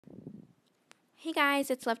Hey guys,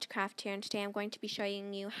 it's Love to Craft here, and today I'm going to be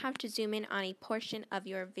showing you how to zoom in on a portion of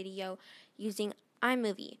your video using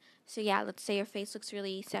iMovie. So yeah, let's say your face looks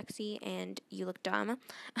really sexy and you look dumb,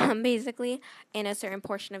 basically, in a certain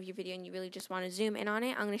portion of your video and you really just want to zoom in on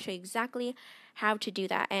it. I'm going to show you exactly how to do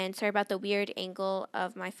that. And sorry about the weird angle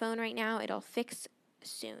of my phone right now. It'll fix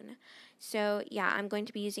soon. So yeah, I'm going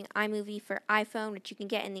to be using iMovie for iPhone, which you can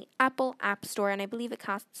get in the Apple App Store, and I believe it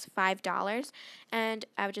costs $5. And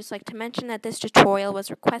I would just like to mention that this tutorial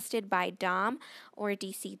was requested by Dom or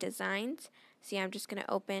DC Designs. So yeah, I'm just going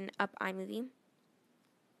to open up iMovie.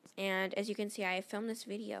 And as you can see, I have filmed this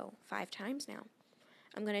video 5 times now.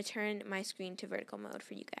 I'm going to turn my screen to vertical mode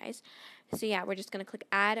for you guys. So yeah, we're just going to click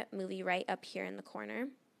Add Movie right up here in the corner.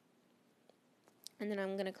 And then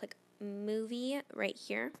I'm going to click Movie right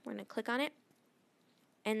here. We're going to click on it.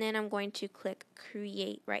 And then I'm going to click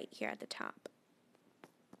Create right here at the top.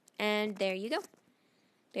 And there you go.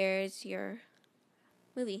 There's your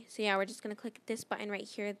movie. So yeah, we're just going to click this button right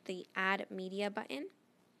here, the Add Media button.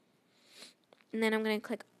 And then I'm going to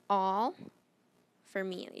click All. For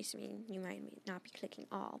me, at least. I mean, you might not be clicking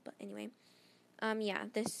all, but anyway. Yeah,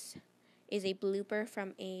 this is a blooper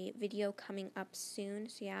from a video coming up soon.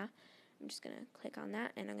 So yeah, I'm just going to click on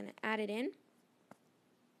that and I'm going to add it in.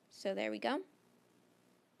 So there we go.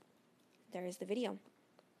 There's the video.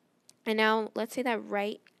 And now let's say that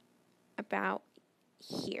right about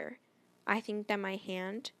here, I think that my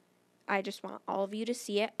hand, I just want all of you to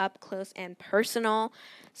see it up close and personal.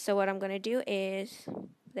 So what I'm going to do is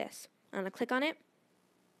this. I'm going to click on it,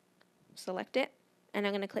 select it, and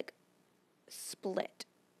I'm going to click split.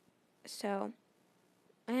 So,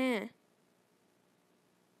 I'm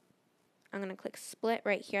going to click split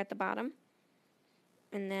right here at the bottom,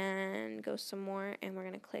 and then go some more, and we're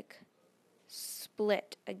going to click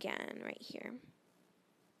split again right here.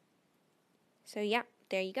 So yeah,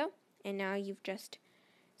 there you go. And now you've just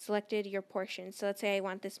selected your portion. So let's say I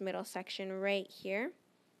want this middle section right here.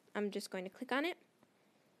 I'm just going to click on it,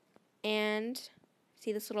 and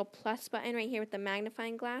see this little plus button right here with the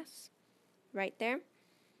magnifying glass right there.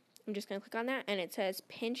 I'm just going to click on that, and it says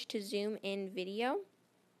pinch to zoom in video.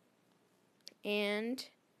 And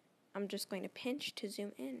I'm just going to pinch to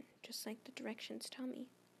zoom in, just like the directions tell me.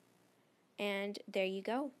 And there you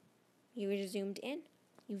go. You zoomed in.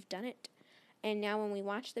 You've done it. And now when we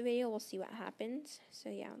watch the video, we'll see what happens. So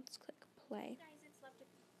yeah, let's click play.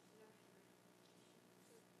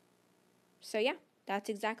 So yeah, that's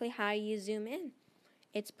exactly how you zoom in.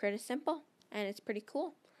 It's pretty simple, and it's pretty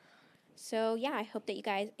cool. So yeah, I hope that you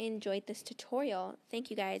guys enjoyed this tutorial.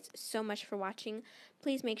 Thank you guys so much for watching.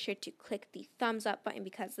 Please make sure to click the thumbs up button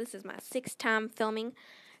because this is my 6th time filming.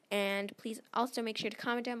 And please also make sure to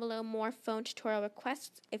comment down below more phone tutorial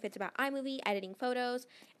requests. If it's about iMovie, editing photos,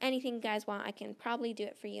 anything you guys want, I can probably do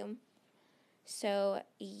it for you. So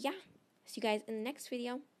yeah, see you guys in the next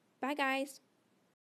video. Bye guys.